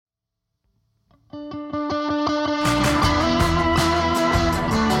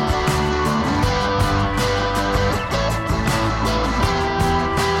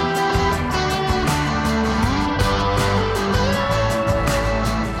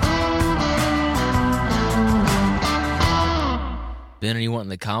Ben, are you wanting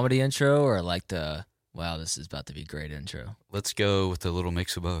the comedy intro or like the, wow, this is about to be a great intro? Let's go with a little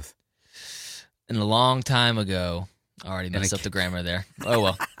mix of both. And a long time ago, I already messed up the grammar there. Oh,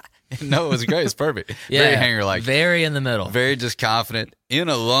 well. No, it was great. It's perfect. Yeah, Very hanger-like. Very in the middle. Very just confident. In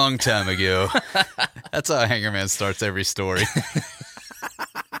a long time ago. That's how a hangerman starts every story.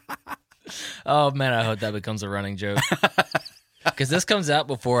 Oh, man, I hope that becomes a running joke. Because this comes out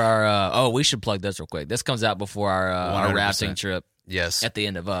before our, we should plug this real quick. This comes out before our rafting trip. Yes. At the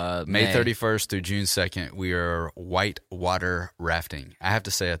end of May 31st through June 2nd, we are whitewater rafting. I have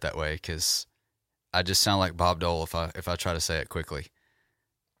to say it that way because I just sound like Bob Dole if I try to say it quickly.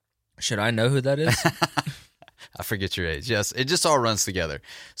 Should I know who that is? I forget your age. Yes, it just all runs together.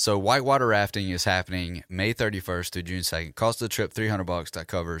 So whitewater rafting is happening May 31st through June 2nd. Cost of the trip $300. That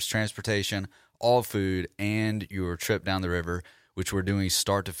covers transportation, all food, and your trip down the river, which we're doing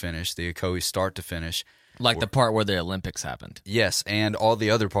start to finish, the Ocoee start to finish. Like the part where the Olympics happened. Yes, and all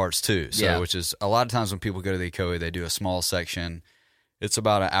the other parts too. So, yeah. Which is a lot of times when people go to the Ocoee, they do a small section. It's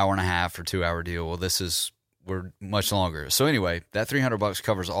about an hour and a half or 2 hour deal. Well, we're much longer. So anyway, that $300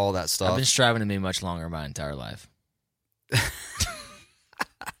 covers all that stuff. I've been striving to be much longer my entire life.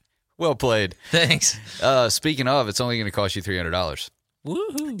 Well played. Thanks. Speaking of, it's only going to cost you $300.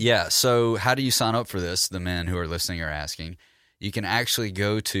 Woohoo. Yeah. So how do you sign up for this? The men who are listening are asking. You can actually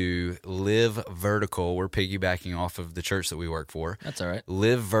go to Live Vertical. We're piggybacking off of the church that we work for. That's all right.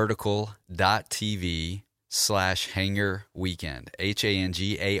 livevertical.tv/hanger weekend.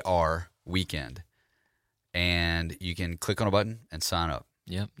 HANGAR weekend. And you can click on a button and sign up.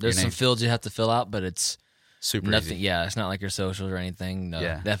 Yep. There's some fields you have to fill out, but it's super nothing. easy. Yeah, it's not like your socials or anything. No,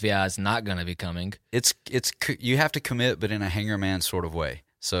 Yeah. the FBI is not going to be coming. It's you have to commit, but in a hangerman sort of way.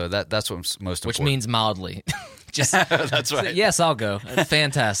 So that's what's most important. Which means mildly. Just that's right. Yes, I'll go.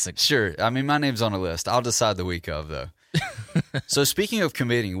 Fantastic. Sure. I mean, my name's on the list. I'll decide the week of, though. So speaking of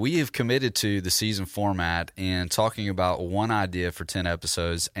committing, we have committed to the season format and talking about one idea for 10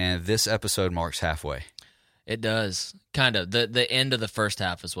 episodes, and this episode marks halfway. It does. Kind of. The end of the first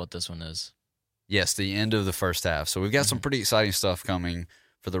half is what this one is. Yes, the end of the first half. So we've got some pretty exciting stuff coming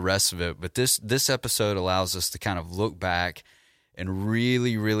for the rest of it, but this episode allows us to kind of look back and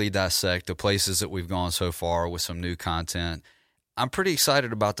really, really dissect the places that we've gone so far with some new content. I'm pretty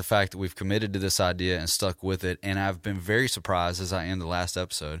excited about the fact that we've committed to this idea and stuck with it, and I've been very surprised, as I end the last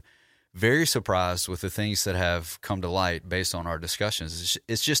episode, very surprised with the things that have come to light based on our discussions.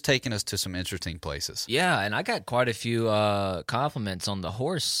 It's just taken us to some interesting places. Yeah, and I got quite a few compliments on the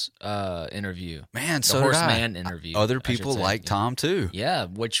horse interview. Man, the so horseman interview. Other people like Tom, too. Yeah,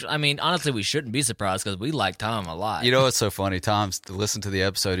 which, I mean, honestly, we shouldn't be surprised because we like Tom a lot. You know what's so funny? Tom's listened to the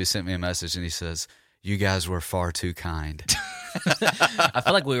episode. He sent me a message, and he says, "You guys were far too kind." I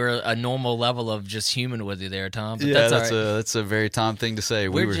feel like we were a normal level of just human with you there, Tom. But yeah, that's a very Tom thing to say.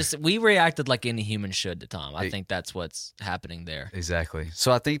 We reacted like any human should to Tom. I think that's what's happening there. Exactly.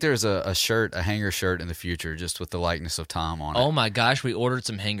 So I think there's a hanger shirt in the future just with the likeness of Tom on it. Oh my gosh, we ordered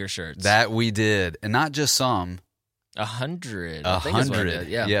some hanger shirts. That we did. And not just some. 100. 100.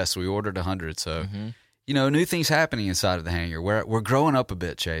 Yeah. Yes, we ordered 100. So new things happening inside of the hangar. We're growing up a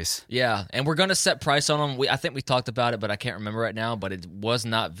bit, Chase. Yeah, and we're going to set price on them. I think we talked about it, but I can't remember right now. But it was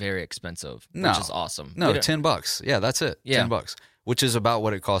not very expensive, which is awesome. No, $10. Yeah, that's it. Yeah. $10, which is about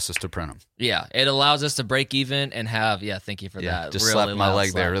what it costs us to print them. Yeah, it allows us to break even and have. Yeah, thank you for that. Just really slapped my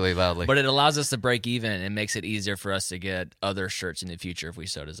leg there really loudly. But it allows us to break even and makes it easier for us to get other shirts in the future if we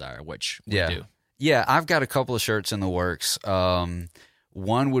so desire, which we do. Yeah, I've got a couple of shirts in the works.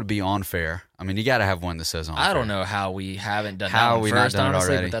 One would be On Fair. I mean, you got to have one that says On Fair. I don't know how we haven't done that one first,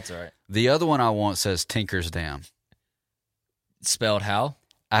 honestly, but that's all right. The other one I want says Tinker's Dam. Spelled how?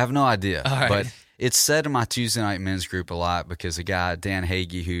 I have no idea. All right. But it's said in my Tuesday night men's group a lot because a guy, Dan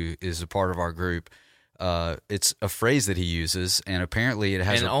Hagee, who is a part of our group, it's a phrase that he uses, and apparently it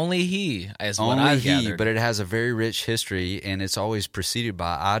has only he, as what I've gathered. But it has a very rich history, and it's always preceded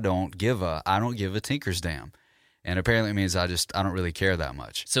by I don't give a Tinker's Dam. And apparently it means I don't really care that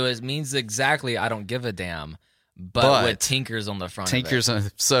much. So it means exactly I don't give a damn, but with tinkers on the front of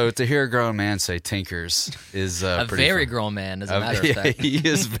it. So to hear a grown man say tinkers is a pretty very fun. Grown man, as a matter of fact. He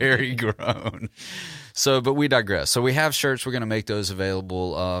is very grown. So, but we digress. So we have shirts. We're going to make those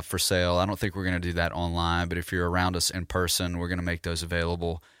available for sale. I don't think we're going to do that online, but if you're around us in person, we're going to make those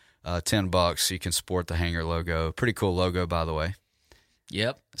available. $10. You can sport the Hanger logo. Pretty cool logo, by the way.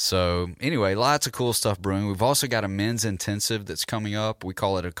 Yep. So anyway, lots of cool stuff brewing. We've also got a men's intensive that's coming up. We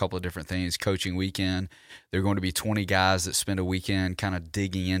call it a couple of different things. Coaching weekend. There are going to be 20 guys that spend a weekend kind of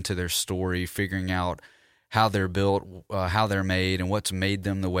digging into their story, figuring out how they're built, how they're made, and what's made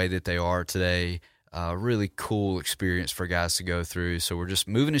them the way that they are today. Really cool experience for guys to go through. So we're just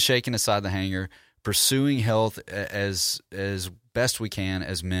moving and shaking inside the hangar, pursuing health as best we can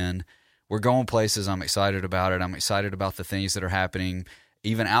as men. We're going places. I'm excited about it. I'm excited about the things that are happening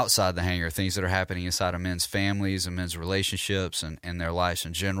even outside the hangar, things that are happening inside of men's families and men's relationships and their lives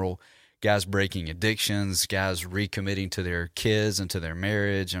in general. Guys breaking addictions, guys recommitting to their kids and to their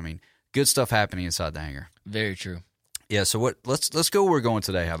marriage. I mean, good stuff happening inside the hangar. Very true. Yeah, so let's go where we're going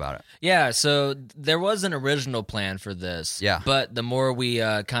today. How about it? Yeah, so there was an original plan for this. Yeah. But the more we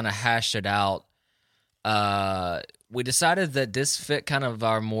kind of hashed it out, we decided that this fit kind of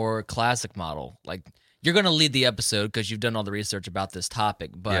our more classic model. Like, you're going to lead the episode because you've done all the research about this topic,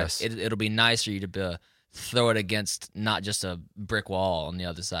 but yes. it'll be nice for you to throw it against not just a brick wall on the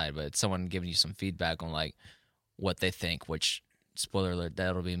other side, but someone giving you some feedback on like what they think, which, spoiler alert,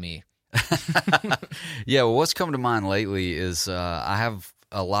 that'll be me. Yeah, well, what's come to mind lately is I have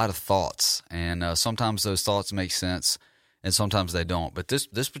a lot of thoughts, and sometimes those thoughts make sense, and sometimes they don't. But this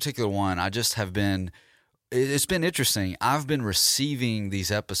particular one, I just have been – it's been interesting. I've been receiving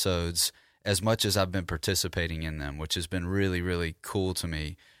these episodes as much as I've been participating in them, which has been really, really cool to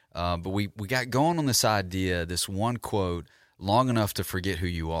me. But we got going on this idea, this one quote, long enough to forget who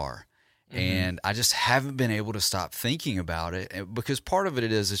you are. And I just haven't been able to stop thinking about it because part of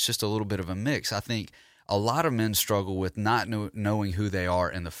it is it's just a little bit of a mix. I think a lot of men struggle with not knowing who they are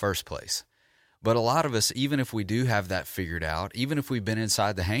in the first place. But a lot of us, even if we do have that figured out, even if we've been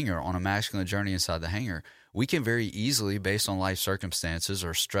inside the hangar on a masculine journey inside the hangar, we can very easily, based on life circumstances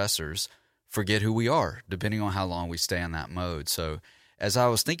or stressors, forget who we are, depending on how long we stay in that mode. So as I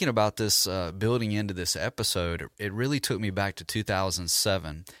was thinking about this, building into this episode, it really took me back to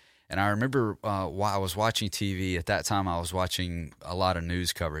 2007. And I remember while I was watching TV, at that time I was watching a lot of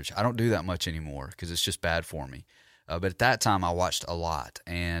news coverage. I don't do that much anymore because it's just bad for me. But at that time I watched a lot.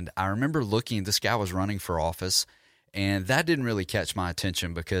 And I remember looking, this guy was running for office, and that didn't really catch my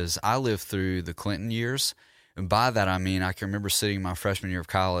attention because I lived through the Clinton years. And by that I mean I can remember sitting my freshman year of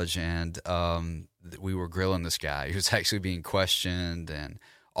college and we were grilling this guy. He was actually being questioned and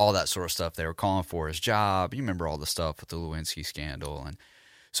all that sort of stuff. They were calling for his job. You remember all the stuff with the Lewinsky scandal. And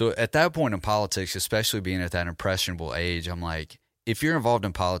so at that point in politics, especially being at that impressionable age, I'm like, if you're involved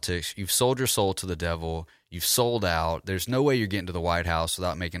in politics, you've sold your soul to the devil, you've sold out, there's no way you're getting to the White House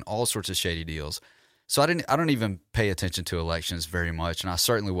without making all sorts of shady deals. So I don't even pay attention to elections very much, and I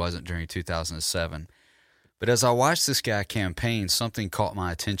certainly wasn't during 2007. But as I watched this guy campaign, something caught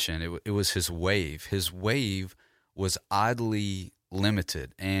my attention. It was his wave. His wave was oddly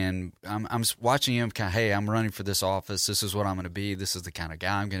limited, and I'm watching him kind of, hey, I'm running for this office. This is what I'm going to be. This is the kind of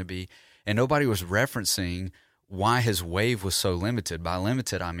guy I'm going to be. And nobody was referencing why his wave was so limited. By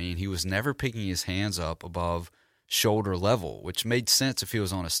limited, I mean he was never picking his hands up above shoulder level, which made sense if he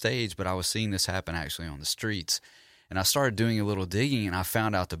was on a stage, but I was seeing this happen actually on the streets. And I started doing a little digging, and I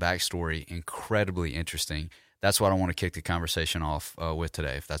found out the backstory incredibly interesting. That's what I want to kick the conversation off with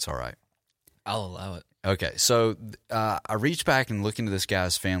today, if that's all right. I'll allow it. Okay, so I reached back and looked into this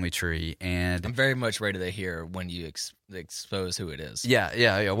guy's family tree, and I'm very much ready to hear when you expose who it is.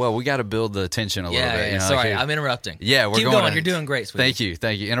 Yeah. Well, we got to build the tension a little bit. Yeah. You know, Sorry, I'm interrupting. Yeah, we're Keep going. You're doing great, sweetie.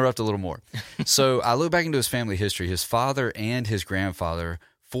 Thank you. Interrupt a little more. So I look back into his family history. His father and his grandfather,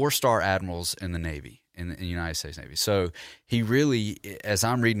 4-star admirals in the Navy, in the United States Navy. So he really, as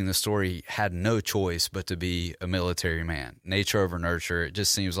I'm reading the story, had no choice but to be a military man. Nature over nurture. It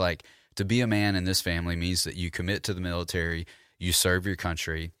just seems like to be a man in this family means that you commit to the military, you serve your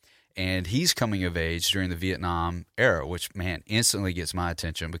country, and he's coming of age during the Vietnam era, which, man, instantly gets my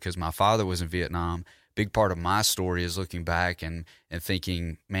attention because my father was in Vietnam. Big part of my story is looking back and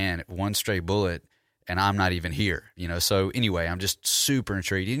thinking, man, one stray bullet and I'm not even here, you know. So anyway, I'm just super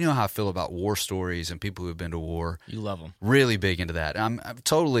intrigued. You know how I feel about war stories and people who've been to war. You love them. Really big into that. I'm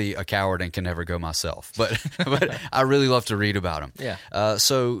totally a coward and can never go myself, but I really love to read about them. Yeah.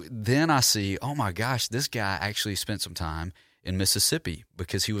 So then I see, oh my gosh, this guy actually spent some time in Mississippi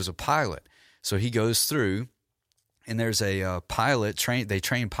because he was a pilot. So he goes through, and there's a pilot they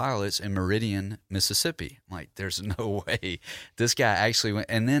train pilots in Meridian, Mississippi. I'm like, there's no way this guy actually went.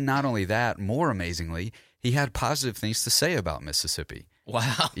 And then not only that, more amazingly, he had positive things to say about Mississippi.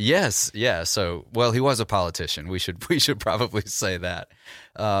 Wow. Yes, yeah. So, well, he was a politician. We should probably say that.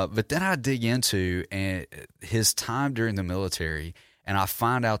 But then I dig into his time during the military, and I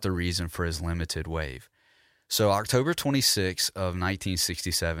find out the reason for his limited wave. So October 26 of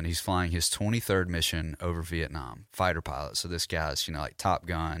 1967, he's flying his 23rd mission over Vietnam, fighter pilot. So this guy's, like Top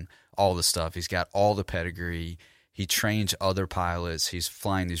Gun, all the stuff. He's got all the pedigree. He trains other pilots. He's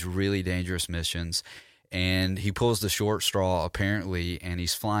flying these really dangerous missions. And he pulls the short straw, apparently, and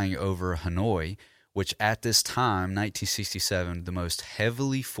he's flying over Hanoi, which at this time, 1967, the most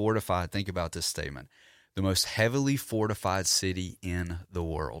heavily fortified, think about this statement, the most heavily fortified city in the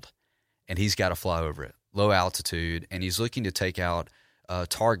world. And he's got to fly over it, low altitude, and he's looking to take out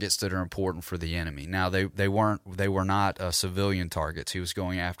targets that are important for the enemy. Now, they were not civilian targets. He was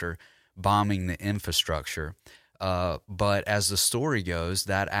going after bombing the infrastructure. But as the story goes,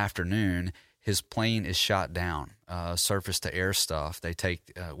 that afternoon, his plane is shot down, surface to air stuff. They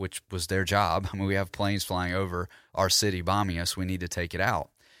take, which was their job. I mean, we have planes flying over our city bombing us. We need to take it out.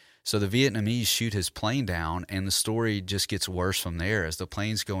 So the Vietnamese shoot his plane down, and the story just gets worse from there. As the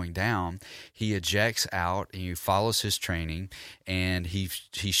plane's going down, he ejects out, and he follows his training, and he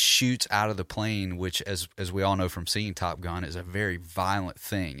shoots out of the plane, which, as we all know from seeing Top Gun, is a very violent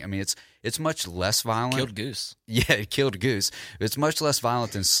thing. I mean, it's much less violent. Killed goose. Yeah, it killed goose. It's much less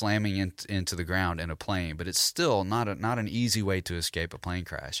violent than slamming into the ground in a plane, but it's still not an easy way to escape a plane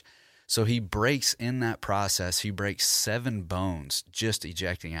crash. So he breaks in that process. He breaks 7 bones just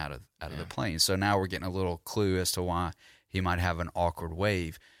ejecting out of the plane. So now we're getting a little clue as to why he might have an awkward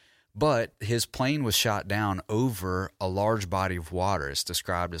wave. But his plane was shot down over a large body of water. It's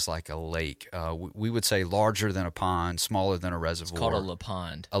described as like a lake. We would say larger than a pond, smaller than a reservoir. It's called a la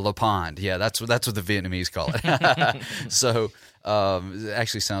pond. A la pond. Yeah, that's what the Vietnamese call it. So it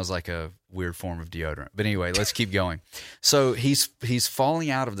actually sounds like a weird form of deodorant. But anyway, let's keep going. So he's falling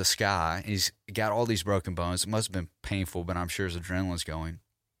out of the sky. He's got all these broken bones. It must have been painful, but I'm sure his adrenaline's going.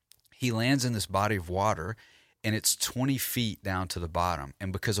 He lands in this body of water, and it's 20 feet down to the bottom.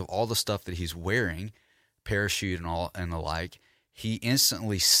 And because of all the stuff that he's wearing, parachute and the like, he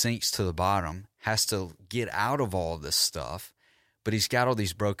instantly sinks to the bottom, has to get out of all this stuff, but he's got all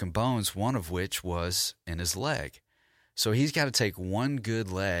these broken bones, one of which was in his leg. So he's got to take one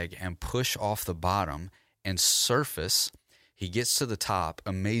good leg and push off the bottom and surface. He gets to the top,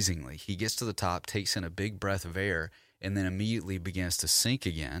 amazingly. He gets to the top, takes in a big breath of air, and then immediately begins to sink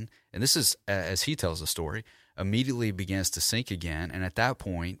again. And this is, as he tells the story, immediately begins to sink again, and at that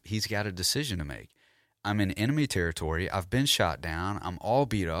point, he's got a decision to make. I'm in enemy territory. I've been shot down. I'm all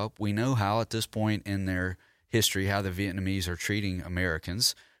beat up. We know how, at this point in their history, how the Vietnamese are treating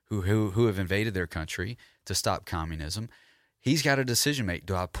Americans who have invaded their country to stop communism. He's got a decision to make.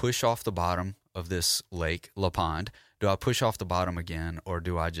 Do I push off the bottom of this lake, La Pond? Do I push off the bottom again, or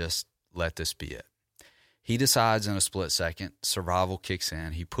do I just let this be it? He decides in a split second. Survival kicks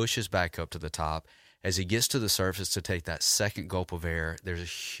in. He pushes back up to the top. As he gets to the surface to take that second gulp of air, there's a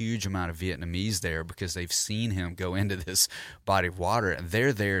huge amount of Vietnamese there because they've seen him go into this body of water, and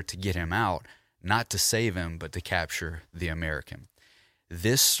they're there to get him out, not to save him, but to capture the American.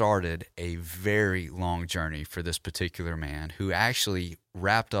 This started a very long journey for this particular man, who actually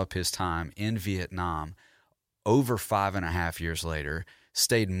wrapped up his time in Vietnam over 5.5 years later,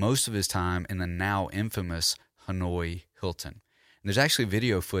 stayed most of his time in the now infamous Hanoi Hilton. And there's actually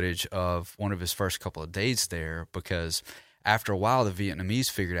video footage of one of his first couple of days there, because after a while, the Vietnamese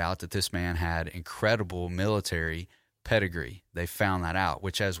figured out that this man had incredible military pedigree. They found that out,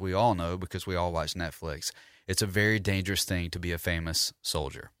 which, as we all know, because we all watch Netflix, it's a very dangerous thing to be a famous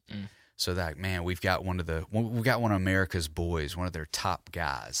soldier. So that, man, we've got one of America's boys, one of their top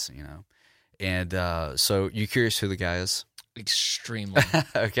guys, you know. And so you curious who the guy is? Extremely.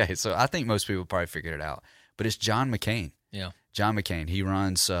 Okay, so I think most people probably figured it out. But it's John McCain. Yeah. John McCain. He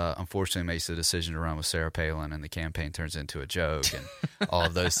runs, unfortunately makes the decision to run with Sarah Palin, and the campaign turns into a joke and all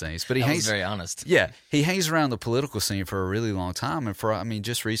of those things. But he was very honest. Yeah. He hangs around the political scene for a really long time. And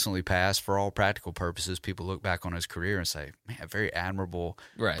just recently passed, for all practical purposes, people look back on his career and say, man, a very admirable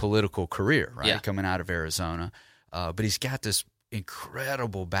political career, right? Yeah. Coming out of Arizona. But he's got this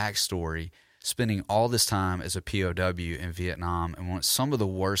incredible backstory, spending all this time as a POW in Vietnam and some of the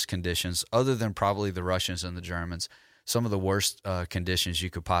worst conditions, other than probably the Russians and the Germans, some of the worst conditions you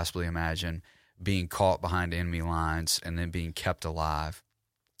could possibly imagine, being caught behind enemy lines and then being kept alive.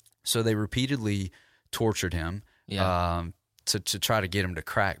 So they repeatedly tortured him to try to get him to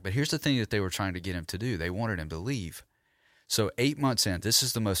crack. But here's the thing that they were trying to get him to do. They wanted him to leave. So 8 months in, this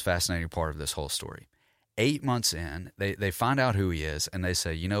is the most fascinating part of this whole story. 8 months in, they find out who he is, and they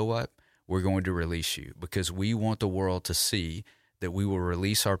say, you know what? We're going to release you because we want the world to see that we will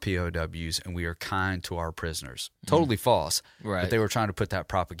release our POWs and we are kind to our prisoners. Totally false. Right. But they were trying to put that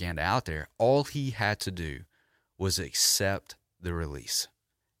propaganda out there. All he had to do was accept the release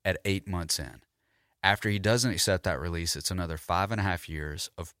at 8 months in. After he doesn't accept that release, it's another 5.5 years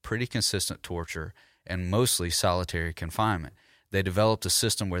of pretty consistent torture and mostly solitary confinement. They developed a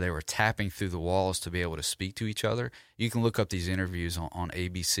system where they were tapping through the walls to be able to speak to each other. You can look up these interviews on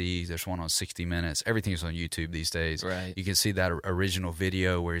ABC. There's one on 60 Minutes. Everything's on YouTube these days. Right. You can see that original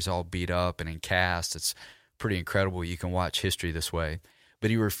video where he's all beat up and in cast. It's pretty incredible. You can watch history this way. But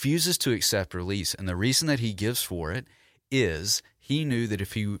he refuses to accept release, and the reason that he gives for it is he knew that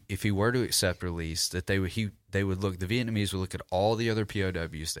if he were to accept release, that the Vietnamese would look at all the other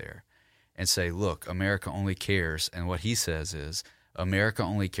POWs there and say, look, America only cares, and what he says is, America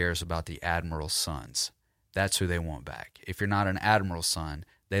only cares about the admiral's sons. That's who they want back. If you're not an admiral's son,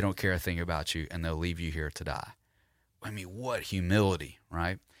 they don't care a thing about you, and they'll leave you here to die. I mean, what humility,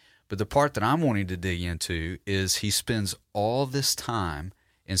 right? But the part that I'm wanting to dig into is he spends all this time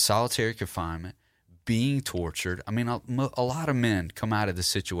in solitary confinement, being tortured. I mean, a lot of men come out of this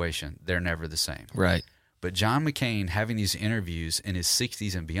situation, they're never the same. Right. But John McCain, having these interviews in his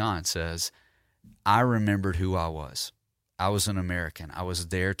 60s and beyond, says, I remembered who I was. I was an American. I was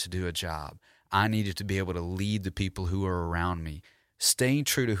there to do a job. I needed to be able to lead the people who were around me, staying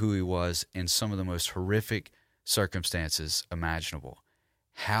true to who he was in some of the most horrific circumstances imaginable.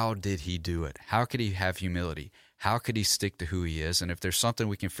 How did he do it? How could he have humility? How could he stick to who he is? And if there's something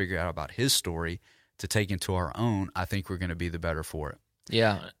we can figure out about his story to take into our own, I think we're going to be the better for it.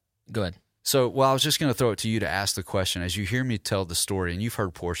 Yeah. Go ahead. So, I was just going to throw it to you to ask the question, as you hear me tell the story, and you've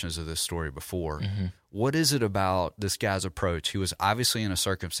heard portions of this story before, what is it about this guy's approach? He was obviously in a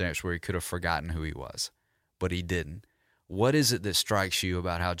circumstance where he could have forgotten who he was, but he didn't. What is it that strikes you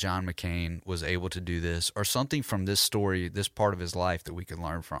about how John McCain was able to do this, or something from this story, this part of his life that we can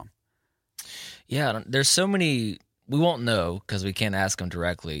learn from? Yeah, there's so many, we won't know because we can't ask him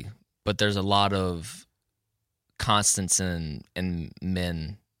directly, but there's a lot of constants in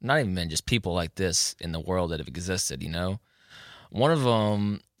men, not even men, just people like this in the world that have existed, you know? One of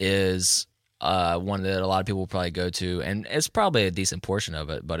them is one that a lot of people will probably go to, and it's probably a decent portion of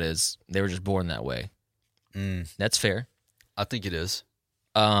it, but is they were just born that way. That's fair. I think it is.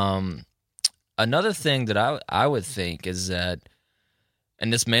 Another thing that I would think is that,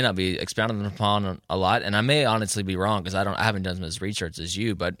 and this may not be expounded upon a lot, and I may honestly be wrong because I haven't done as much research as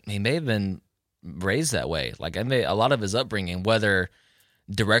you, but he may have been raised that way. Like a lot of his upbringing, whether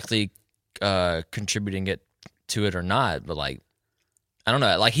directly contributing to it or not, but like I don't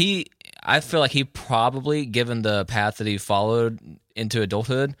know. Like I feel like he probably, given the path that he followed into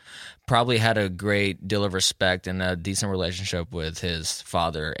adulthood, probably had a great deal of respect and a decent relationship with his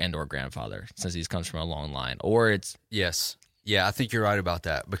father and or grandfather, since he comes from a long line. Or it's yes. Yeah, I think you're right about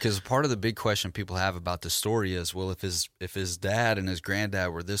that, because part of the big question people have about this story is, well, if his dad and his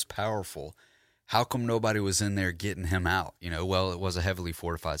granddad were this powerful, how come nobody was in there getting him out? You know, well, it was a heavily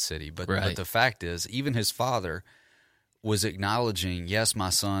fortified city, but the fact is, even his father was acknowledging, yes, my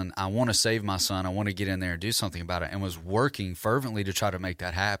son, I want to save my son, I want to get in there and do something about it, and was working fervently to try to make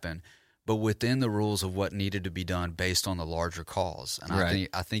that happen, but within the rules of what needed to be done based on the larger cause. And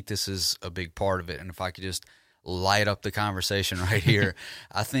I think this is a big part of it. And if I could just light up the conversation right here,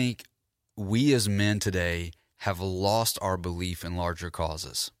 I think we as men today have lost our belief in larger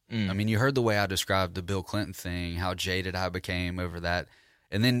causes. I mean, you heard the way I described the Bill Clinton thing, how jaded I became over that.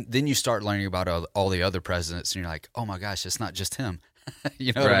 And then you start learning about all the other presidents, and you're like, oh my gosh, it's not just him.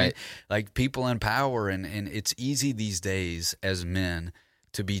 You know what I mean? Like people in power, and it's easy these days as men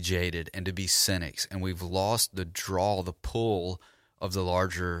to be jaded and to be cynics, and we've lost the draw, the pull of the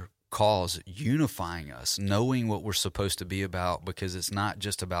larger cause unifying us, knowing what we're supposed to be about, because it's not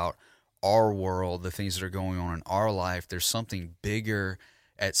just about our world, the things that are going on in our life. There's something bigger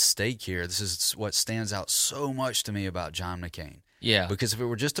at stake here. This is what stands out so much to me about John McCain. Yeah. Because if it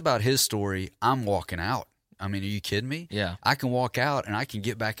were just about his story, I'm walking out. I mean, are you kidding me? Yeah. I can walk out and I can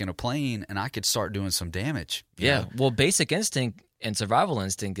get back in a plane and I could start doing some damage. Yeah. Well, basic instinct and survival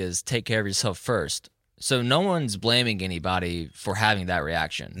instinct is take care of yourself first. So no one's blaming anybody for having that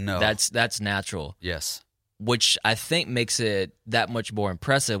reaction. No. That's natural. Yes. Which I think makes it that much more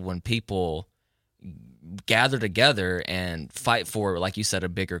impressive when people gather together and fight for, like you said, a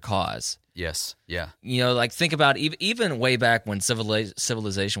bigger cause. Yes. Yeah. You know, like think about even way back when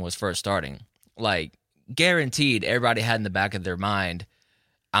civilization was first starting, like guaranteed everybody had in the back of their mind,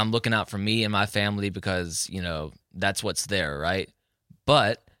 I'm looking out for me and my family because, you know, that's what's there, right?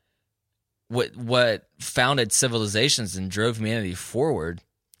 But what founded civilizations and drove humanity forward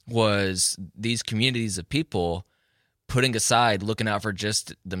was these communities of people putting aside looking out for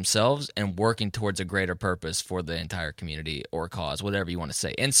just themselves and working towards a greater purpose for the entire community or cause, whatever you want to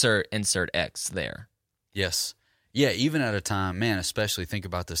say. Insert X there. Yes. Yeah, even at a time, man, especially think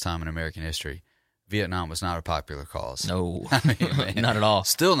about this time in American history, Vietnam was not a popular cause. No, I mean, man, not at all.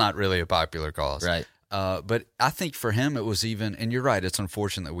 Still not really a popular cause. Right. But I think for him it was even, and you're right, it's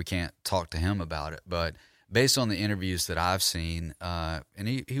unfortunate that we can't talk to him about it, but based on the interviews that I've seen, and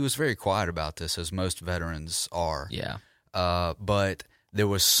he was very quiet about this, as most veterans are. Yeah. But there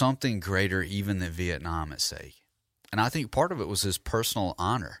was something greater even than Vietnam at stake. And I think part of it was his personal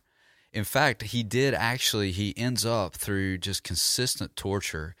honor. In fact, he ends up, through just consistent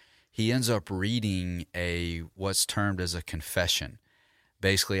torture, he ends up reading what's termed as a confession.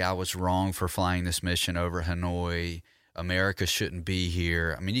 Basically, I was wrong for flying this mission over Hanoi. America shouldn't be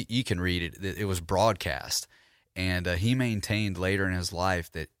here. I mean, you can read it. It was broadcast. And he maintained later in his life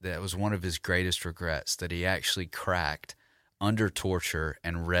that was one of his greatest regrets, that he actually cracked under torture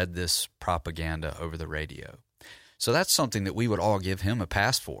and read this propaganda over the radio. So that's something that we would all give him a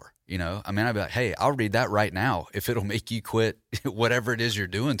pass for. You know, I mean, I'd be like, hey, I'll read that right now if it'll make you quit whatever it is you're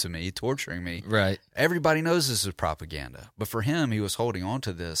doing to me, torturing me. Right. Everybody knows this is propaganda. But for him, he was holding on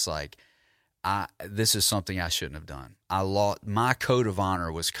to this like, this is something I shouldn't have done. My code of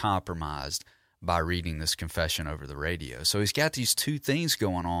honor was compromised by reading this confession over the radio. So he's got these two things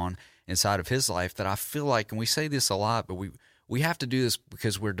going on inside of his life that I feel like, and we say this a lot, but we have to do this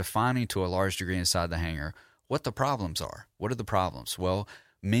because we're defining to a large degree inside the hangar what the problems are. What are the problems? Well,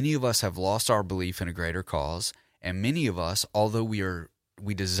 many of us have lost our belief in a greater cause, and many of us, although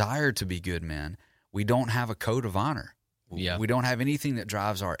we desire to be good men, we don't have a code of honor. Yeah. We don't have anything that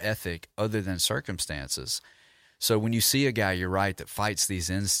drives our ethic other than circumstances. So when you see a guy, you're right, that fights these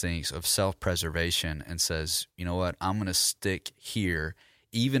instincts of self-preservation and says, you know what, I'm going to stick here,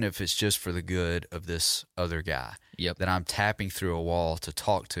 even if it's just for the good of this other guy that I'm tapping through a wall to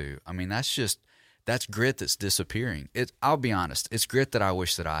talk to. I mean, that's grit that's disappearing. I'll be honest, it's grit that I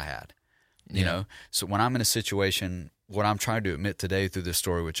wish that I had. You know? So when I'm in a situation, what I'm trying to admit today through this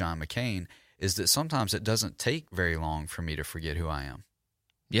story with John McCain is that sometimes it doesn't take very long for me to forget who I am.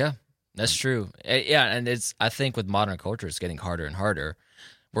 Yeah, that's true. Yeah, and I think with modern culture, it's getting harder and harder.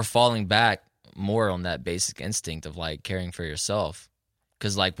 We're falling back more on that basic instinct of like caring for yourself,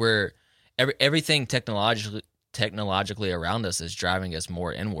 because like everything technologically around us is driving us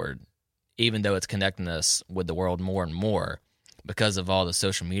more inward, even though it's connecting us with the world more and more because of all the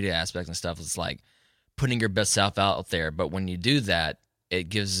social media aspects and stuff. It's like putting your best self out there, but when you do that, it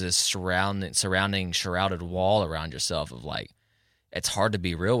gives this surrounding shrouded wall around yourself of like, it's hard to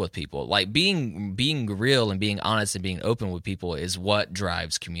be real with people. Like being real and being honest and being open with people is what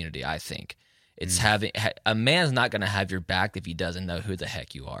drives community, I think. It's a man's not going to have your back if he doesn't know who the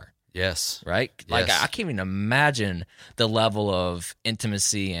heck you are. Yes. Right? Like Yes. I can't even imagine the level of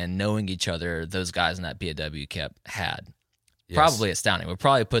intimacy and knowing each other those guys in that POW camp had. Yes. Probably astounding. Would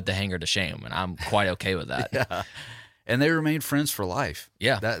probably put the hangar to shame, and I'm quite okay with that. Yeah. And they remained friends for life.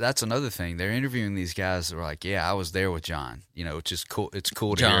 Yeah. That's another thing. They're interviewing these guys that were like, yeah, I was there with John, you know, which is cool. It's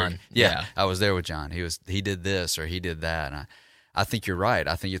cool to John, hear. yeah. I was there with John. He did this or he did that. And I think you're right.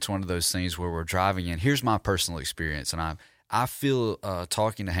 I think it's one of those things where we're driving in. Here's my personal experience. And I feel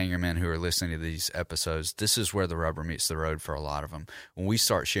talking to hangarmen who are listening to these episodes, this is where the rubber meets the road for a lot of them. When we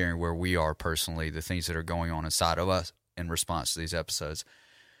start sharing where we are personally, the things that are going on inside of us in response to these episodes,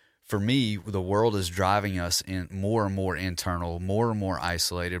 for me, the world is driving us in more and more internal, more and more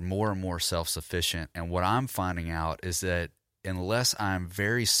isolated, more and more self-sufficient. And what I'm finding out is that unless I'm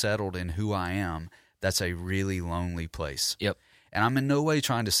very settled in who I am, that's a really lonely place. Yep. And I'm in no way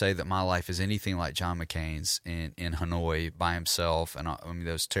trying to say that my life is anything like John McCain's in Hanoi by himself and I mean,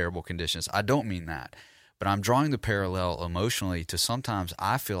 those terrible conditions. I don't mean that. But I'm drawing the parallel emotionally to sometimes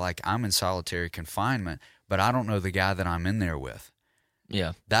I feel like I'm in solitary confinement, but I don't know the guy that I'm in there with.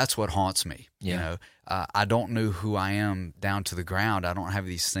 Yeah. That's what haunts me. Yeah. You know, I don't know who I am down to the ground. I don't have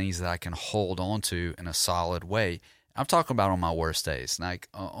these things that I can hold on to in a solid way. I'm talking about on my worst days. Like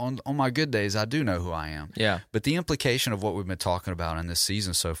on my good days, I do know who I am. Yeah. But the implication of what we've been talking about in this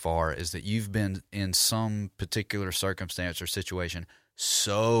season so far is that you've been in some particular circumstance or situation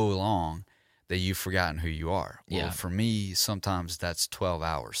so long that you've forgotten who you are. Well, Yeah. for me, sometimes that's 12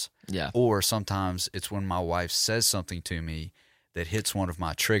 hours. Yeah. Or sometimes it's when my wife says something to me that hits one of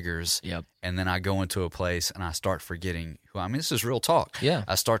my triggers, Yep. and then I go into a place and I start forgetting who I am. This is real talk. Yeah.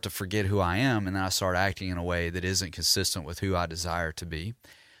 I start to forget who I am, and then I start acting in a way that isn't consistent with who I desire to be.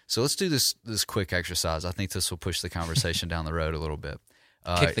 So let's do this quick exercise. I think this will push the conversation down the road a little bit.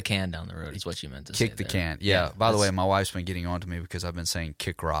 Kick the can down the road is what you meant to say. Kick the there. can. Yeah. By the that's- way, my wife's been getting on to me because I've been saying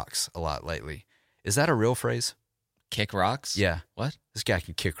kick rocks a lot lately. Is that a real phrase? Kick rocks? Yeah. What? This guy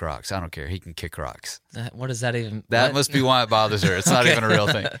can kick rocks. I don't care. He can kick rocks. What does that even? That what? must be why it bothers her. It's not Okay. even a real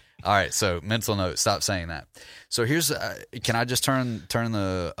thing. All right, so mental note, stop saying that. So here's, can I just turn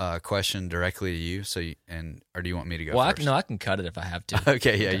the question directly to you? So, or do you want me to go Well, first? I can cut it if I have to.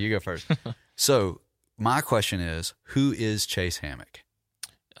 Okay, yeah, you go first. So my question is, who is Chase Hammock?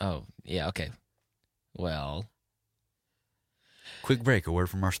 Oh, yeah, okay. Well, quick break, a word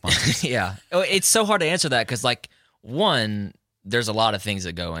from our sponsors. yeah. It's so hard to answer that because, like, one, there's a lot of things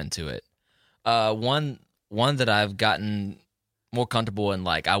that go into it. One that I've gotten more comfortable in,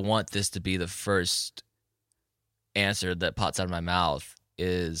 like, I want this to be the first answer that pops out of my mouth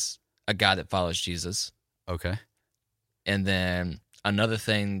is a guy that follows Jesus. Okay. And then another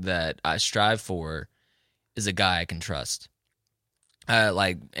thing that I strive for is a guy I can trust.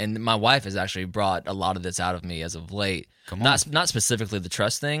 And my wife has actually brought a lot of this out of me as of late. Come on. Not specifically the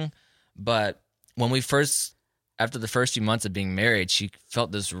trust thing, but when after the first few months of being married, she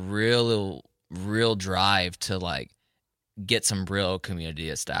felt this real drive to like get some real community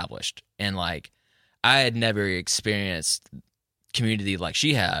established. And like, I had never experienced community like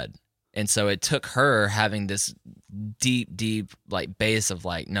she had. And so it took her having this deep like base of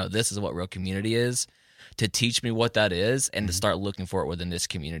like, no, this is what real community is, to teach me what that is and to start looking for it within this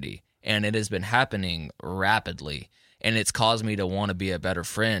community. And it has been happening rapidly. And it's caused me to want to be a better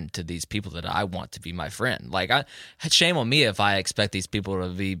friend to these people that I want to be my friend. Like, shame on me if I expect these people to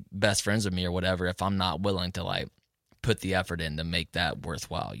be best friends with me or whatever, if I'm not willing to like put the effort in to make that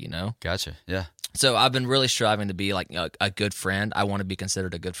worthwhile, you know? Gotcha. Yeah. So I've been really striving to be like a good friend. I want to be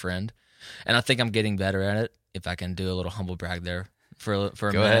considered a good friend. And I think I'm getting better at it, if I can do a little humble brag there for a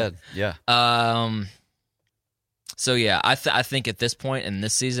minute. Go ahead. Yeah. So yeah, I think at this point in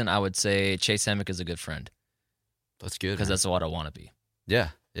this season, I would say Chase Hammock is a good friend. That's good. Because that's what I want to be. Yeah,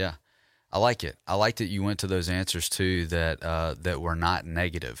 yeah. I like it. I like that you went to those answers too that were not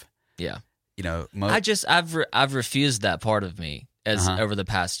negative. Yeah. You know, I've refused that part of me over the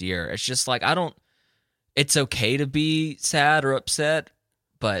past year. It's just like it's okay to be sad or upset,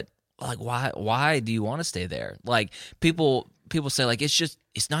 but like why do you want to stay there? Like people say like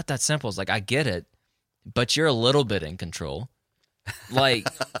it's not that simple. It's like, I get it, but you're a little bit in control. Like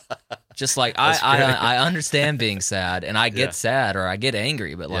just like I understand being sad and I get sad or I get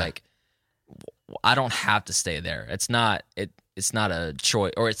angry, but like I don't have to stay there. It's not a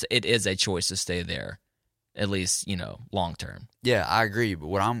choice, or it is a choice to stay there, at least, you know, long term. Yeah, I agree. But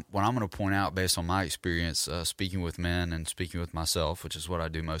what I'm going to point out based on my experience speaking with men and speaking with myself, which is what I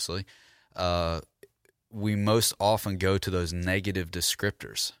do mostly, we most often go to those negative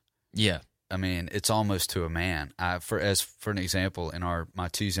descriptors. Yeah. I mean, it's almost to a man. For an example, in my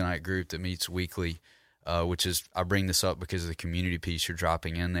Tuesday night group that meets weekly, which is, I bring this up because of the community piece you're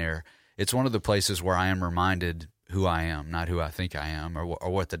dropping in there. It's one of the places where I am reminded who I am, not who I think I am, or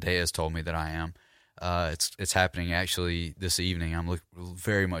what the day has told me that I am. It's happening actually this evening. I'm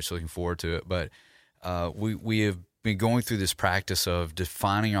very much looking forward to it. But we have been going through this practice of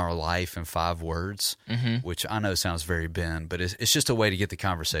defining our life in 5 words, which I know sounds very Ben, but it's just a way to get the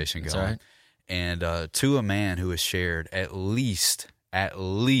conversation going. Right. And to a man who has shared at least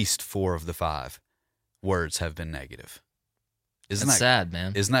 4 of the 5 words have been negative. Isn't that sad,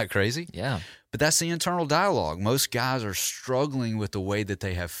 man? Isn't that crazy? Yeah. But that's the internal dialogue. Most guys are struggling with the way that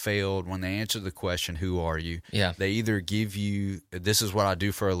they have failed when they answer the question, who are you? Yeah. They either give you, this is what I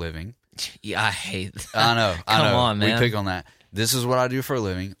do for a living. Yeah, I hate that. I know. Come on, man. We pick on that. This is what I do for a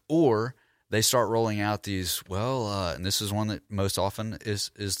living. Or they start rolling out these, and this is one that most often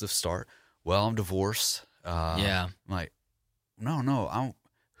is the start. Well, I'm divorced. Yeah. I'm like, no,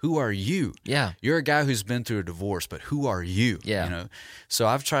 who are you? Yeah. You're a guy who's been through a divorce, but who are you? Yeah. You know? So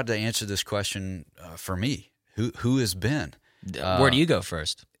I've tried to answer this question for me. Who has been? Where do you go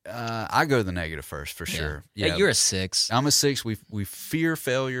first? I go to the negative first for sure. Yeah. Hey, you're a 6. I'm a 6. We fear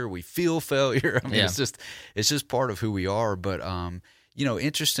failure. We feel failure. I mean, it's just part of who we are. But you know,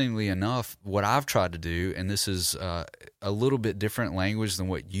 interestingly enough, what I've tried to do, and this is a little bit different language than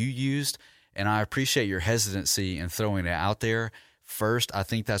what you used, and I appreciate your hesitancy in throwing it out there. First, I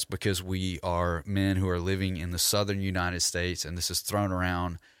think that's because we are men who are living in the southern United States, and this is thrown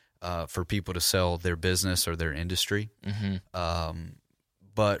around for people to sell their business or their industry.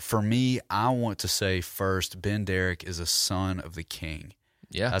 But for me, I want to say first, Ben Derrick is a son of the King.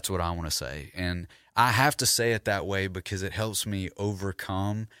 Yeah. That's what I want to say. And I have to say it that way because it helps me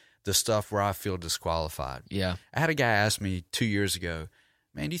overcome the stuff where I feel disqualified. Yeah. I had a guy ask me 2 years ago,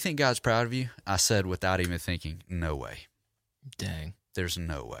 man, do you think God's proud of you? I said without even thinking, no way. Dang. There's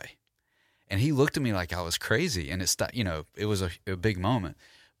no way. And he looked at me like I was crazy. And it was a big moment.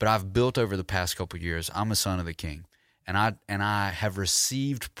 But I've built over the past couple of years, I'm a son of the King. And I have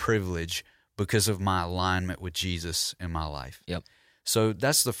received privilege because of my alignment with Jesus in my life. Yep. So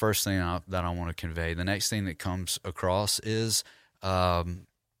that's the first thing that I want to convey. The next thing that comes across is I'm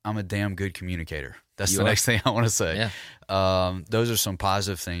a damn good communicator. That's the next thing I want to say. Yeah. Those are some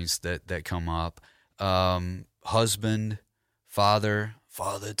positive things that come up. husband, father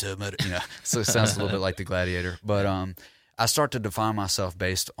to my, so it sounds a little bit like the Gladiator. But I start to define myself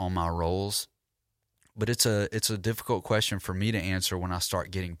based on my roles. But it's a difficult question for me to answer when I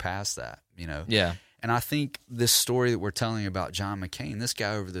start getting past that, Yeah. And I think this story that we're telling about John McCain, this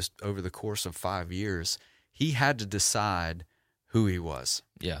guy over the course of 5 years, he had to decide who he was.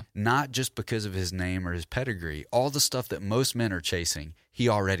 Yeah. Not just because of his name or his pedigree. All the stuff that most men are chasing, he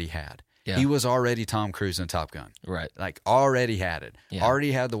already had. Yeah. He was already Tom Cruise in Top Gun. Right. Like, already had it. Yeah.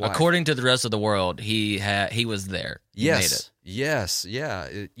 Already had the wife. According to the rest of the world, he was there. He made it. Yes, yeah.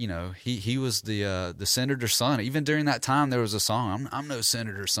 He was the senator's son. Even during that time, there was a song. I'm no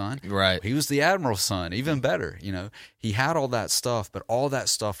senator's son. Right. He was the admiral's son. Even better. He had all that stuff, but all that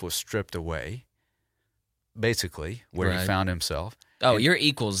stuff was stripped away. Basically, where he found himself. Oh, you're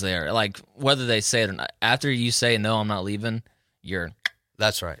equals there. Like whether they say it or not. After you say no, I'm not leaving. You're.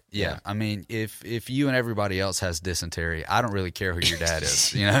 That's right. Yeah. I mean, if you and everybody else has dysentery, I don't really care who your dad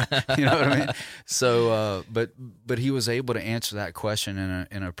is. You know what I mean? So, but he was able to answer that question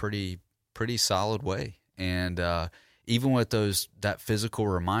in a pretty solid way. And even with that physical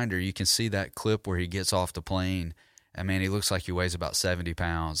reminder, you can see that clip where he gets off the plane. I mean, he looks like he weighs about 70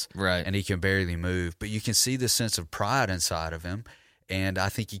 pounds, right? And he can barely move. But you can see the sense of pride inside of him, and I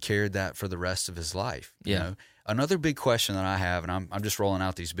think he carried that for the rest of his life. Yeah. Another big question that I have, and I'm just rolling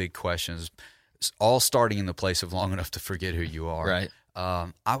out these big questions, all starting in the place of long enough to forget who you are. Right.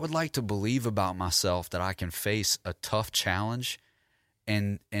 I would like to believe about myself that I can face a tough challenge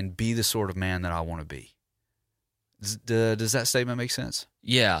and be the sort of man that I want to be. Does that statement make sense?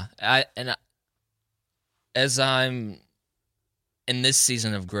 Yeah. As I'm in this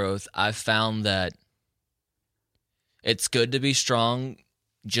season of growth, I've found that it's good to be strong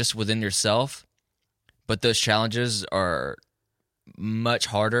just within yourself, but those challenges are much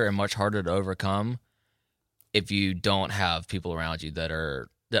harder to overcome if you don't have people around you that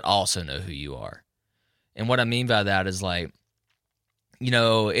also know who you are. And what I mean by that is like,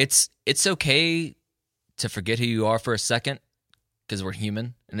 it's okay to forget who you are for a second because we're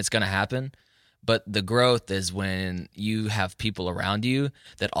human and it's going to happen. But the growth is when you have people around you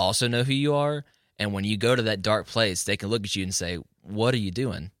that also know who you are. And when you go to that dark place, they can look at you and say, what are you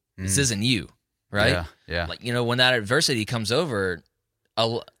doing? This isn't you, right? Yeah. Like, when that adversity comes over,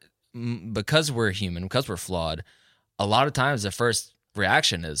 because we're human, because we're flawed, a lot of times the first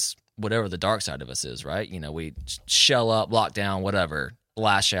reaction is whatever the dark side of us is, right? We shell up, lock down, whatever,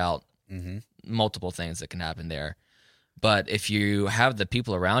 lash out, multiple things that can happen there. But if you have the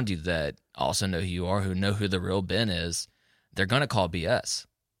people around you that also know who you are, who know who the real Ben is, they're going to call BS.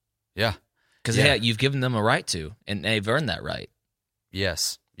 Yeah. Because you've given them a right to, and they've earned that right.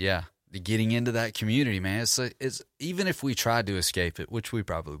 Yes. Yeah. Getting into that community, man. It's even if we tried to escape it, which we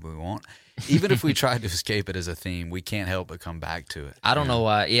probably won't, even if we tried to escape it as a theme, we can't help but come back to it. I don't know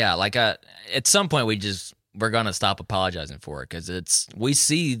why. Yeah. Like at some point we're going to stop apologizing for it because we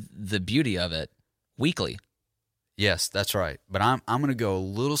see the beauty of it weekly. Yes, that's right. But I'm going to go a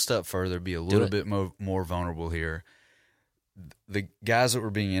little step further, be a little bit more vulnerable here. The guys that were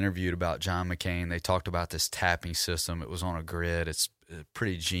being interviewed about John McCain, they talked about this tapping system. It was on a grid. It's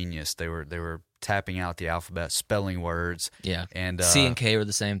pretty genius. They were tapping out the alphabet, spelling words. Yeah, and C and K were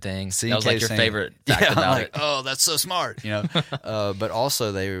the same thing. C that was like your favorite fact about like, it. Oh, that's so smart. But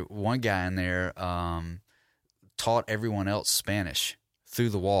also one guy in there taught everyone else Spanish through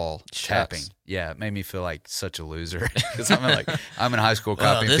the wall. Shucks. Tapping. Yeah, it made me feel like such a loser because I'm in high school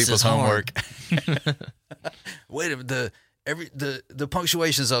copying people's homework. Wait a minute, the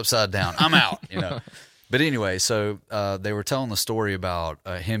punctuation's upside down. I'm out. But anyway, so they were telling the story about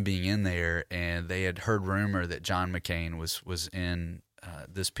him being in there, and they had heard rumor that John McCain was in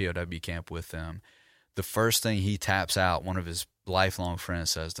this POW camp with them. The first thing he taps out, one of his lifelong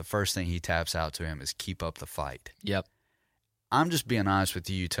friends says, the first thing he taps out to him is keep up the fight. Yep. I'm just being honest with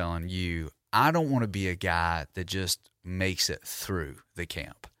you, telling you, I don't want to be a guy that just makes it through the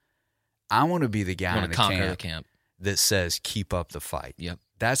camp. I want to be the guy in the camp that says keep up the fight. Yep.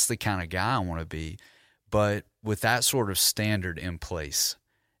 That's the kind of guy I want to be. But with that sort of standard in place,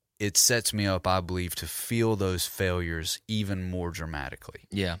 it sets me up, I believe, to feel those failures even more dramatically.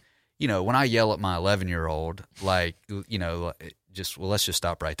 Yeah. When I yell at my 11-year-old, let's just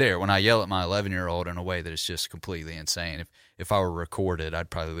stop right there. When I yell at my 11-year-old in a way that is just completely insane, if I were recorded, I'd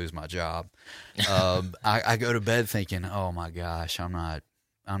probably lose my job. I go to bed thinking, oh my gosh, I'm not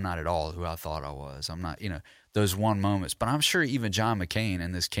at all who I thought I was. I'm not, those one moments. But I'm sure even John McCain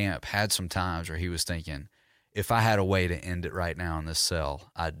in this camp had some times where he was thinking, if I had a way to end it right now in this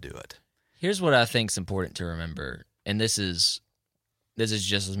cell, I'd do it. Here's what I think is important to remember, and this is this is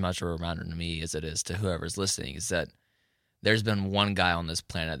just as much a reminder to me as it is to whoever's listening, is that there's been one guy on this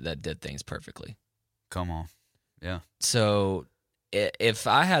planet that did things perfectly. Come on. Yeah. So if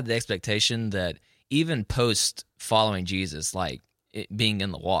I had the expectation that even post following Jesus, like it being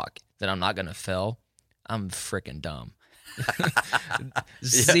in the walk, that I'm not going to fail, I'm freaking dumb.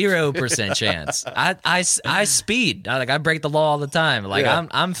 0% chance. I speed. I break the law all the time. Like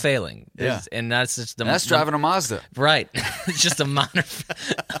I'm failing. Yeah. And that's just that's driving a Mazda. Right. It's just a minor.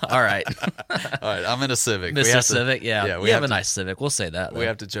 All right. All right. I'm in a Civic. Mr. Civic. Yeah. Yeah. We have a nice Civic. We'll say that. We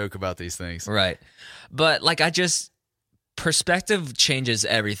have to joke about these things. Right. But like perspective changes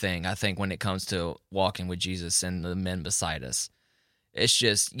everything, I think, when it comes to walking with Jesus and the men beside us. It's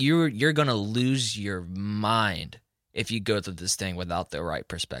just you're going to lose your mind if you go through this thing without the right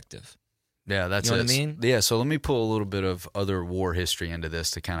perspective. Yeah, that's you know what I mean? Yeah, so let me pull a little bit of other war history into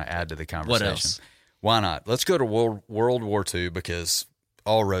this to kind of add to the conversation. What else? Why not? Let's go to World War II because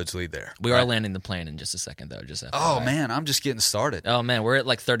all roads lead there. We are landing the plane in just a second, though. Man, I'm just getting started. Oh, man, we're at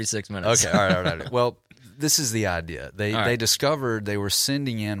like 36 minutes. Okay, all right. Well, this is the idea. They discovered they were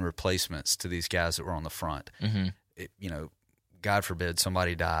sending in replacements to these guys that were on the front. Mm-hmm. God forbid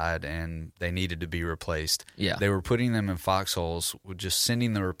somebody died and they needed to be replaced. Yeah. They were putting them in foxholes, just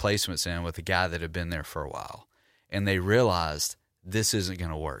sending the replacements in with a guy that had been there for a while. And they realized this isn't going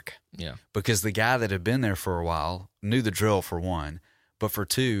to work. Yeah. Because the guy that had been there for a while knew the drill, for one, but for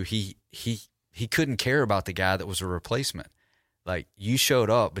two, he couldn't care about the guy that was a replacement. Like, you showed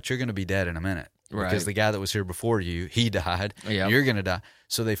up, but you're going to be dead in a minute. Right. Because the guy that was here before you, he died. Yep. You're going to die.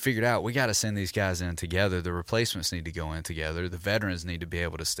 So they figured out, we got to send these guys in together. The replacements need to go in together. The veterans need to be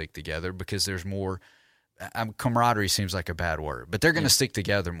able to stick together because there's more camaraderie seems like a bad word, but they're going to stick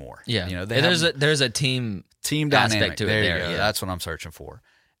together more. Yeah. There's a team dynamic to there it. You go. Yeah. That's what I'm searching for.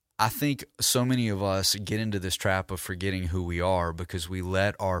 I think so many of us get into this trap of forgetting who we are because we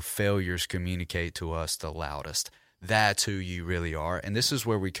let our failures communicate to us the loudest. That's who you really are. And this is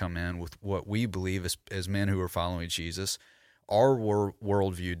where we come in with what we believe as men who are following Jesus. Our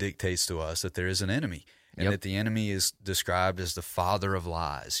worldview dictates to us that there is an enemy and that the enemy is described as the father of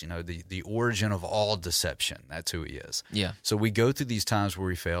lies, the origin of all deception. That's who he is. Yeah. So we go through these times where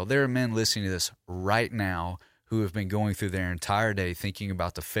we fail. There are men listening to this right now who have been going through their entire day thinking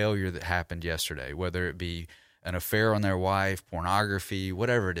about the failure that happened yesterday, whether it be an affair on their wife, pornography,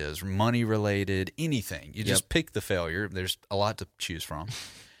 whatever it is, money-related, anything. You just pick the failure. There's a lot to choose from.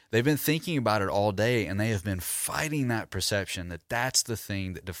 They've been thinking about it all day, and they have been fighting that perception that that's the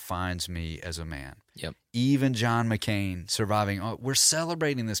thing that defines me as a man. Yep. Even John McCain surviving. Oh, we're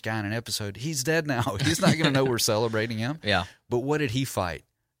celebrating this guy in an episode. He's dead now. He's not going to know we're celebrating him. Yeah. But what did he fight?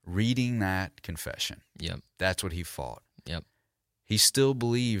 Reading that confession. Yep. That's what he fought. Yep. He still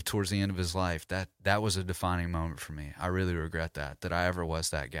believed towards the end of his life that was a defining moment for me. I really regret that I ever was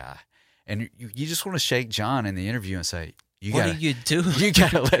that guy. And you just want to shake John in the interview and say, what are you doing? You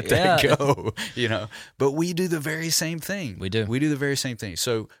got to let that go, But we do the very same thing. We do. We do the very same thing.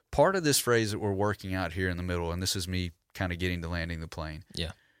 So part of this phrase that we're working out here in the middle, and this is me kind of getting to landing the plane.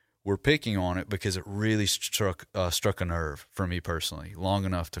 Yeah. We're picking on it because it really struck a nerve for me personally, long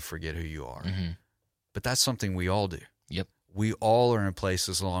enough to forget who you are. Mm-hmm. But that's something we all do. Yep. We all are in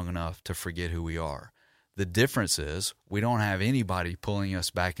places long enough to forget who we are. The difference is we don't have anybody pulling us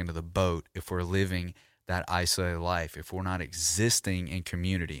back into the boat if we're living that isolated life, if we're not existing in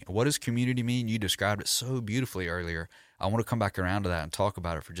community. What does community mean? You described it so beautifully earlier. I want to come back around to that and talk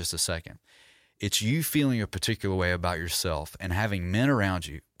about it for just a second. It's you feeling a particular way about yourself and having men around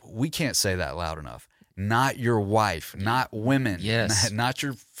you. We can't say that loud enough. Not your wife, not women, not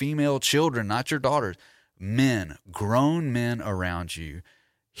your female children, not your daughters. Men, grown men around you,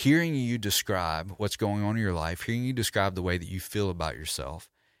 hearing you describe what's going on in your life, hearing you describe the way that you feel about yourself,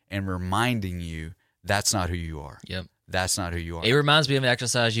 and reminding you that's not who you are. Yep. That's not who you are. It reminds me of an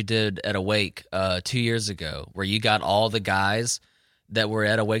exercise you did at a wake 2 years ago where you got all the guys that were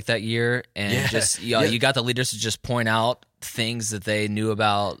at a wake that year and you got the leaders to just point out things that they knew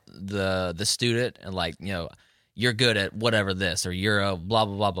about the student and you're good at whatever this or you're a blah,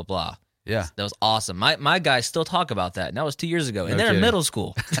 blah, blah, blah, blah. Yeah. That was awesome. My guys still talk about that. And that was 2 years ago. And they're kidding. in middle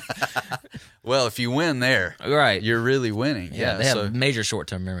school. Well, if you win there, right, you're really winning. Yeah, they have major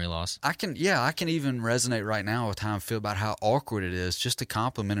short-term memory loss. I can even resonate right now with how I feel about how awkward it is just to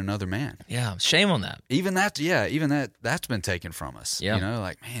compliment another man. Yeah, shame on that. Even that's been taken from us. Yeah.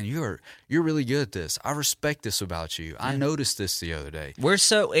 Man, you're really good at this. I respect this about you. I noticed this the other day.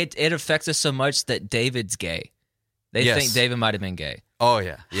 It affects us so much that David's gay. They think David might have been gay. Oh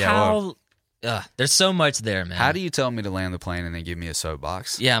yeah. Yeah. There's so much there, man. How do you tell me to land the plane and then give me a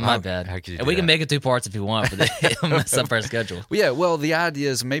soapbox? Yeah, my bad. How could you do and we that? can make it 2 parts if you want, but it'll mess up our schedule. Well, yeah, well, the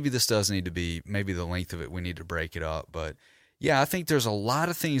idea is maybe this does need to be, maybe the length of it, we need to break it up. But yeah, I think there's a lot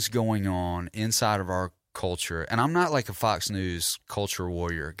of things going on inside of our culture. And I'm not like a Fox News culture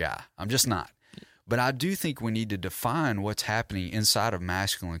warrior guy. I'm just not. But I do think we need to define what's happening inside of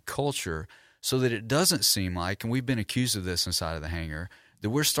masculine culture so that it doesn't seem like, and we've been accused of this inside of the hangar, that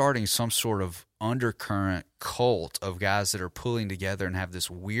we're starting some sort of undercurrent cult of guys that are pulling together and have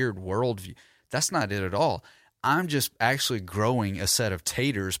this weird worldview. That's not it at all. I'm just actually growing a set of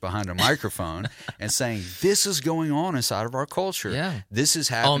taters behind a microphone and saying, this is going on inside of our culture. Yeah. This is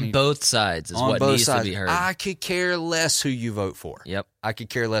happening. On both sides is what needs to be heard. I could care less who you vote for. Yep. I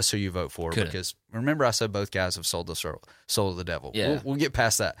could care less who you vote for because remember I said both guys have sold the soul to the devil. Yeah. We'll get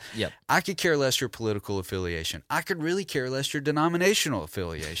past that. Yep. I could care less your political affiliation. I could really care less your denominational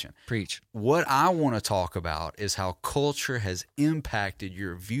affiliation. Preach. What I want to talk about is how culture has impacted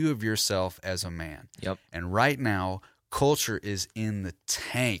your view of yourself as a man. Yep. And right now, culture is in the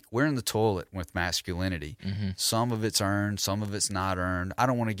tank. We're in the toilet with masculinity. Mm-hmm. Some of it's earned, some of it's not earned. I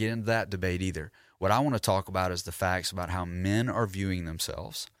don't want to get into that debate either. What I want to talk about is the facts about how men are viewing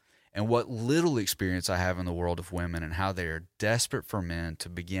themselves and what little experience I have in the world of women and how they are desperate for men to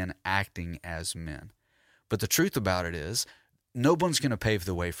begin acting as men. But the truth about it is, no one's going to pave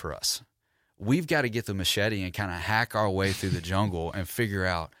the way for us. We've got to get the machete and kind of hack our way through the jungle and figure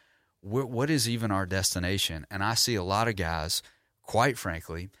out what is even our destination. And I see a lot of guys, quite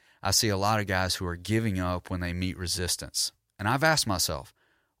frankly, I see a lot of guys who are giving up when they meet resistance. And I've asked myself,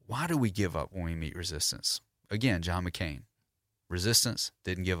 why do we give up when we meet resistance? Again, John McCain. Resistance,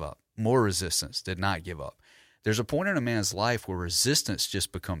 didn't give up. More resistance, did not give up. There's a point in a man's life where resistance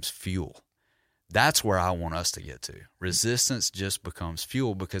just becomes fuel. That's where I want us to get to. Resistance just becomes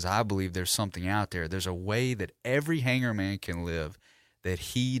fuel because I believe there's something out there. There's a way that every hangar man can live that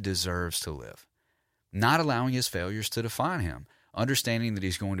he deserves to live. Not allowing his failures to define him. Understanding that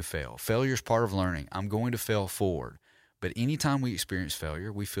he's going to fail. Failure is part of learning. I'm going to fail forward. But anytime we experience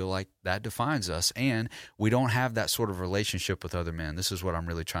failure, we feel like that defines us, and we don't have that sort of relationship with other men. This is what I'm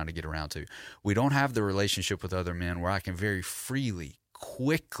really trying to get around to. We don't have the relationship with other men where I can very freely,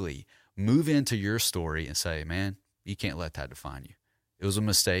 quickly move into your story and say, man, you can't let that define you. It was a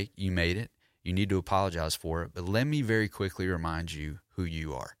mistake. You made it. You need to apologize for it. But let me very quickly remind you who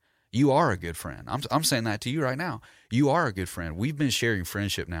you are. You are a good friend. I'm saying that to you right now. You are a good friend. We've been sharing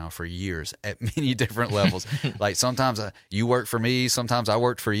friendship now for years at many different levels. Like sometimes you work for me, sometimes I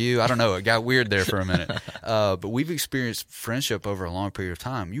worked for you. I don't know. It got weird there for a minute. But we've experienced friendship over a long period of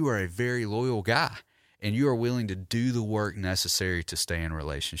time. You are a very loyal guy, and you are willing to do the work necessary to stay in a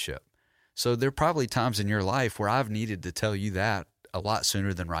relationship. So there are probably times in your life where I've needed to tell you that a lot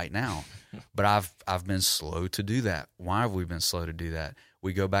sooner than right now. But I've been slow to do that. Why have we been slow to do that?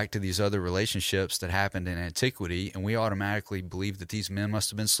 We go back to these other relationships that happened in antiquity, and we automatically believe that these men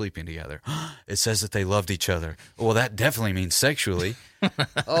must have been sleeping together. It says that they loved each other. Well, that definitely means sexually.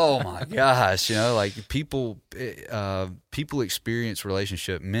 Oh my gosh, like people experience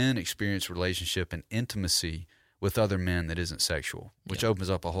relationship. Men experience relationship and intimacy with other men that isn't sexual, which opens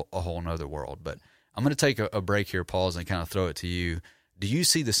up a whole nother world. But I'm going to take a break here, pause, and kind of throw it to you. Do you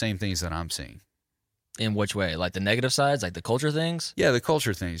see the same things that I'm seeing? In which way? Like the negative sides, like the culture things? Yeah, the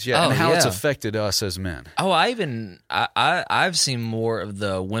culture things. Yeah, and how it's affected us as men. Oh, I've seen more of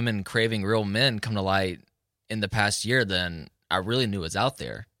the women craving real men come to light in the past year than I really knew was out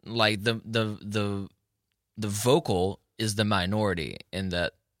there. Like the vocal is the minority in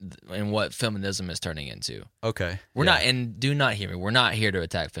what feminism is turning into. Okay, we're not, and do not hear me. We're not here to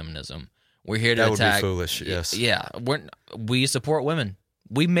attack feminism. We're here to attack. That would be foolish. Yes. Yeah, we support women.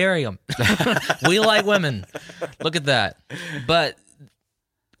 We marry them. We like women. Look at that. But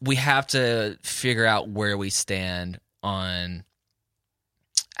we have to figure out where we stand on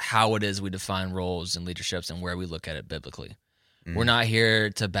how it is we define roles and leaderships and where we look at it biblically. We're not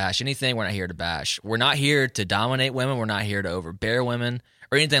here to bash anything. We're not here to bash. We're not here to dominate women. We're not here to overbear women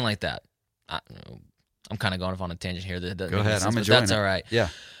or anything like that. I'm kind of going off on a tangent here. That doesn't Go ahead. make sense, I'm enjoying that's it. all right. Yeah.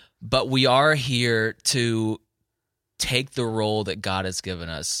 But we are here to take the role that God has given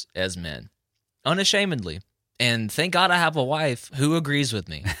us as men, unashamedly. And thank God I have a wife who agrees with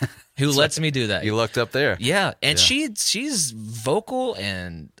me, who lets me do that. You looked up there. Yeah, and she's vocal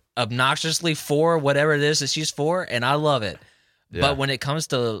and obnoxiously for whatever it is that she's for, and I love it. Yeah. But when it comes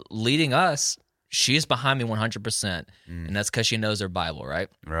to leading us, she's behind me 100%, and that's because she knows her Bible, right?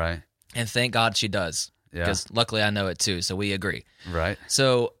 Right. And thank God she does, because luckily I know it too, so we agree. Right.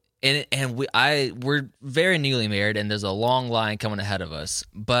 So... we're very newly married, and there's a long line coming ahead of us.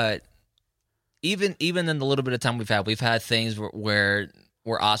 But even in the little bit of time we've had things where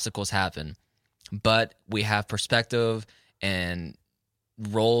obstacles happen, but we have perspective and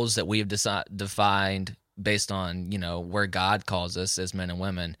roles that we have defined based on, where God calls us as men and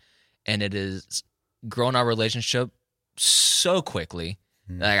women, and it has grown our relationship so quickly.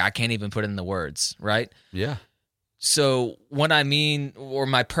 Like, I can't even put it in the words, right? Yeah. So what I mean, or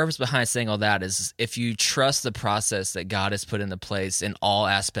my purpose behind saying all that, is if you trust the process that God has put into place in all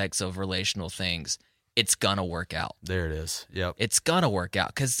aspects of relational things, it's gonna work out. There it is. Yep. It's gonna work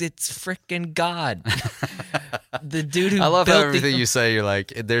out because it's freaking God. The dude who I love built how everything you say, you're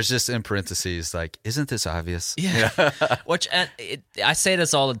like, there's just in parentheses, like, isn't this obvious? Yeah. I say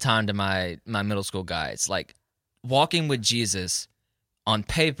this all the time to my middle school guys. Like, walking with Jesus on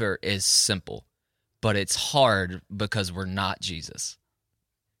paper is simple, but it's hard because we're not Jesus.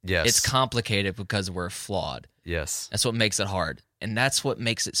 Yes. It's complicated because we're flawed. Yes. That's what makes it hard. And that's what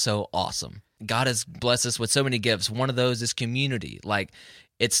makes it so awesome. God has blessed us with so many gifts. One of those is community. Like,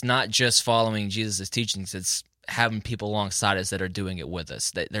 it's not just following Jesus' teachings, it's having people alongside us that are doing it with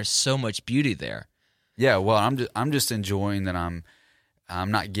us. There's so much beauty there. Yeah, well, I'm just enjoying that I'm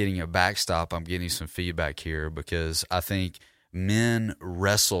not getting a backstop. I'm getting some feedback here because I think men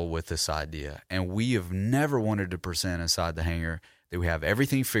wrestle with this idea, and we have never wanted to present inside the hangar that we have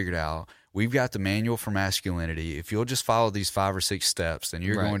everything figured out. We've got the manual for masculinity. If you'll just follow these 5 or 6 steps, then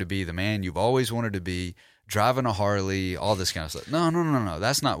you're Right. going to be the man you've always wanted to be, driving a Harley, all this kind of stuff. No.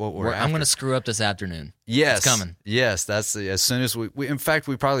 That's not what we're after. I'm going to screw up this afternoon. Yes. It's coming. Yes, that's as soon as we in fact,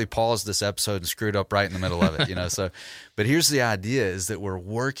 we probably paused this episode and screwed up right in the middle of it, So, but here's the idea is that we're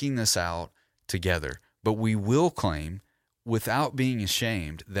working this out together, but we will claim without being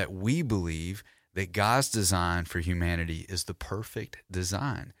ashamed that we believe that God's design for humanity is the perfect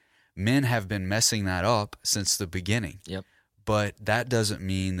design. Men have been messing that up since the beginning. Yep. But that doesn't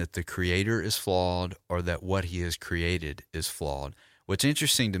mean that the Creator is flawed or that what He has created is flawed. What's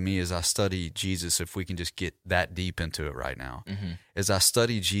interesting to me as I study Jesus, if we can just get that deep into it right now, as I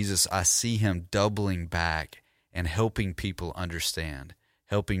study Jesus, I see Him doubling back and helping people understand,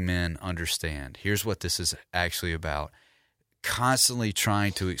 helping men understand. Here's what this is actually about. Constantly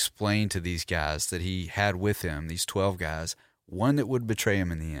trying to explain to these guys that He had with Him, these 12 guys, one that would betray Him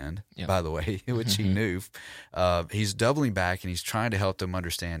in the end, by the way, which He knew. He's doubling back, and He's trying to help them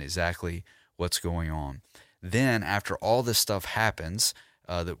understand exactly what's going on. Then, after all this stuff happens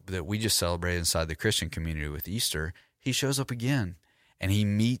that we just celebrated inside the Christian community with Easter, He shows up again, and He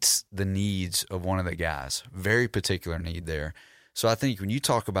meets the needs of one of the guys, very particular need there. So I think when you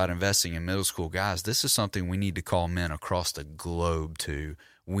talk about investing in middle school guys, this is something we need to call men across the globe to.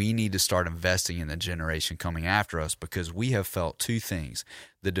 We need to start investing in the generation coming after us because we have felt 2 things: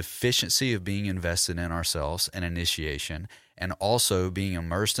 the deficiency of being invested in ourselves and initiation, and also being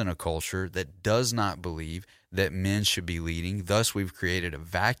immersed in a culture that does not believe that men should be leading. Thus, we've created a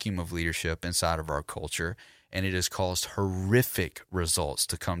vacuum of leadership inside of our culture, and it has caused horrific results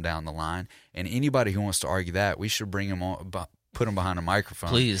to come down the line. And anybody who wants to argue that, we should bring them on, put them behind a microphone.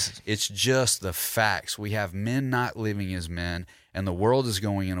 Please. It's just the facts. We have men not living as men, and the world is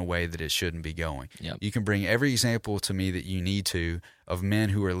going in a way that it shouldn't be going. Yep. You can bring every example to me that you need to of men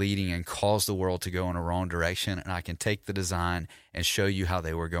who are leading and cause the world to go in a wrong direction, and I can take the design and show you how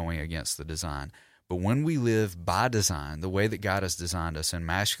they were going against the design. But when we live by design, the way that God has designed us in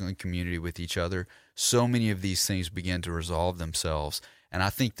masculine community with each other, so many of these things begin to resolve themselves. And I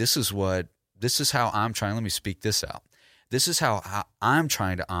think this is how I'm trying, let me speak this out. This is how I'm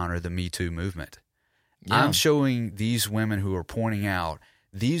trying to honor the Me Too movement. Yeah. I'm showing these women who are pointing out,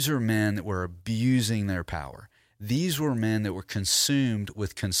 these are men that were abusing their power. These were men that were consumed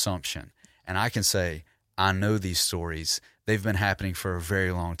with consumption. And I can say, I know these stories. They've been happening for a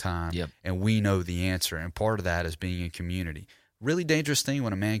very long time, and we know the answer. And part of that is being in community. Really dangerous thing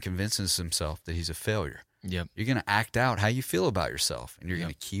when a man convinces himself that he's a failure. Yep. You're going to act out how you feel about yourself, and you're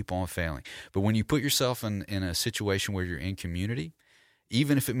going to keep on failing. But when you put yourself in a situation where you're in community,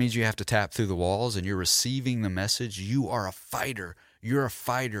 even if it means you have to tap through the walls and you're receiving the message, you are a fighter. You're a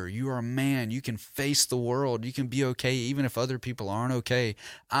fighter. You are a man. You can face the world. You can be okay even if other people aren't okay.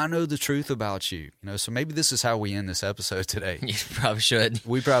 I know the truth about you. So maybe this is how we end this episode today. You probably should.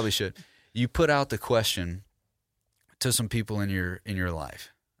 We probably should. You put out the question to some people in your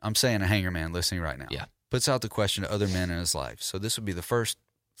life. I'm saying a hanger man listening right now. Yeah. Puts out the question to other men in his life. So this would be the first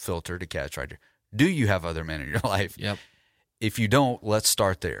filter to catch right here. Do you have other men in your life? Yep. If you don't, let's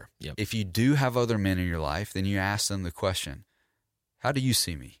start there. Yep. If you do have other men in your life, then you ask them the question, how do you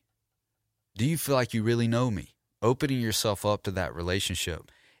see me? Do you feel like you really know me? Opening yourself up to that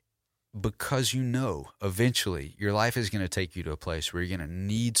relationship. because you know eventually your life is going to take you to a place where you're going to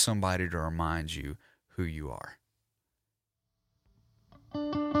need somebody to remind you who you are.